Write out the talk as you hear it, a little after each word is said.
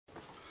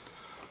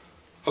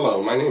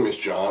Hello, my name is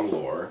John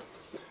Lohr,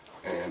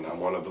 and I'm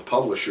one of the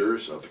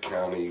publishers of the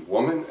County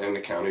Woman and the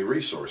County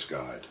Resource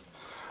Guide.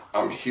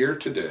 I'm here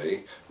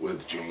today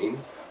with Jane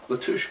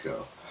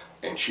Latushko,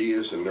 and she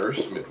is a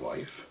nurse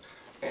midwife,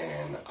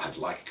 and I'd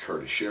like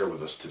her to share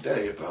with us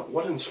today about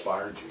what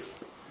inspired you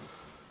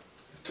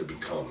to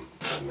become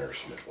a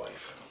nurse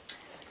midwife.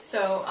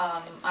 So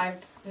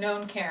I've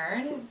known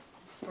Karen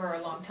for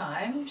a long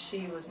time.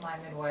 She was my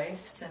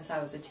midwife since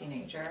I was a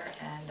teenager,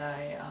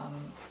 and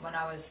when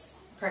I was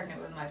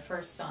pregnant with my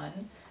first son,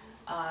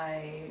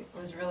 I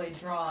was really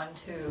drawn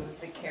to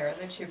the care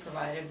that she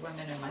provided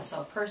women and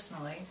myself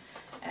personally,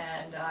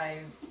 and I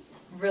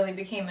really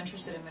became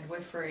interested in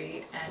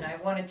midwifery, and I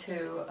wanted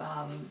to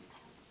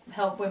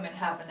help women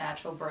have a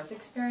natural birth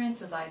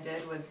experience, as I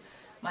did with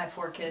my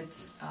 4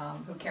 kids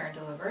who Karen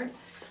delivered.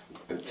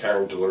 And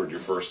Karen delivered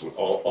your first and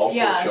all 4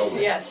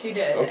 children? Yes, she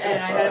did. Okay,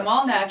 and I had them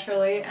all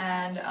naturally,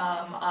 and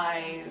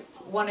I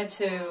wanted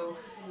to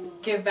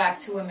give back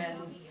to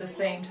women the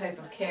same type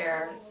of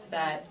care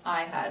that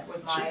I had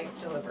with my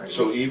deliveries.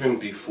 So even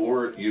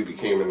before you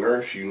became a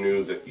nurse, you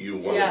knew that you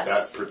wanted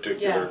that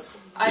particular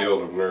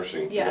field of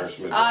nursing? Yes,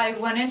 nurse I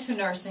went into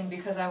nursing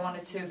because I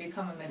wanted to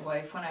become a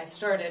midwife. When I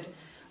started,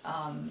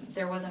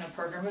 there wasn't a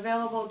program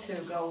available to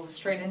go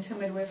straight into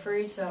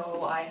midwifery,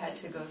 so I had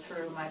to go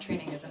through my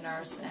training as a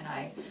nurse, and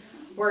I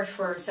worked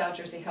for South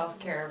Jersey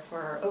Healthcare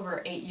for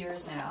over 8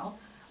 years now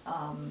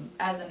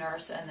as a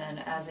nurse and then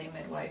as a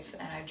midwife.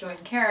 And I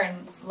joined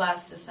Karen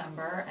last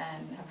December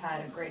and have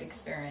had a great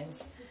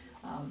experience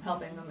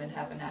helping women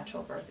have a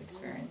natural birth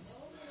experience.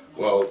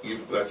 Well,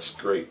 that's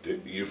great.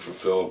 You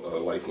fulfilled a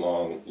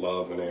lifelong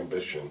love and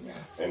ambition,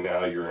 and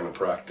now you're in a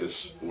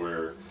practice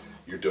where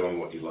you're doing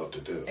what you love to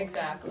do.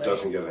 Exactly. It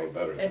doesn't get any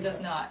better than that. It does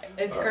not.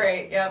 It's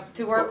great. Yep.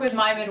 To work with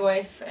my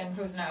midwife, and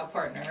who's now a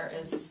partner,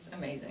 is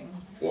amazing.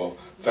 Well,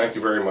 thank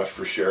you very much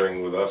for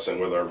sharing with us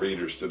and with our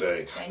readers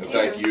today. Thank you.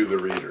 Thank you, the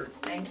reader.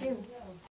 Thank you.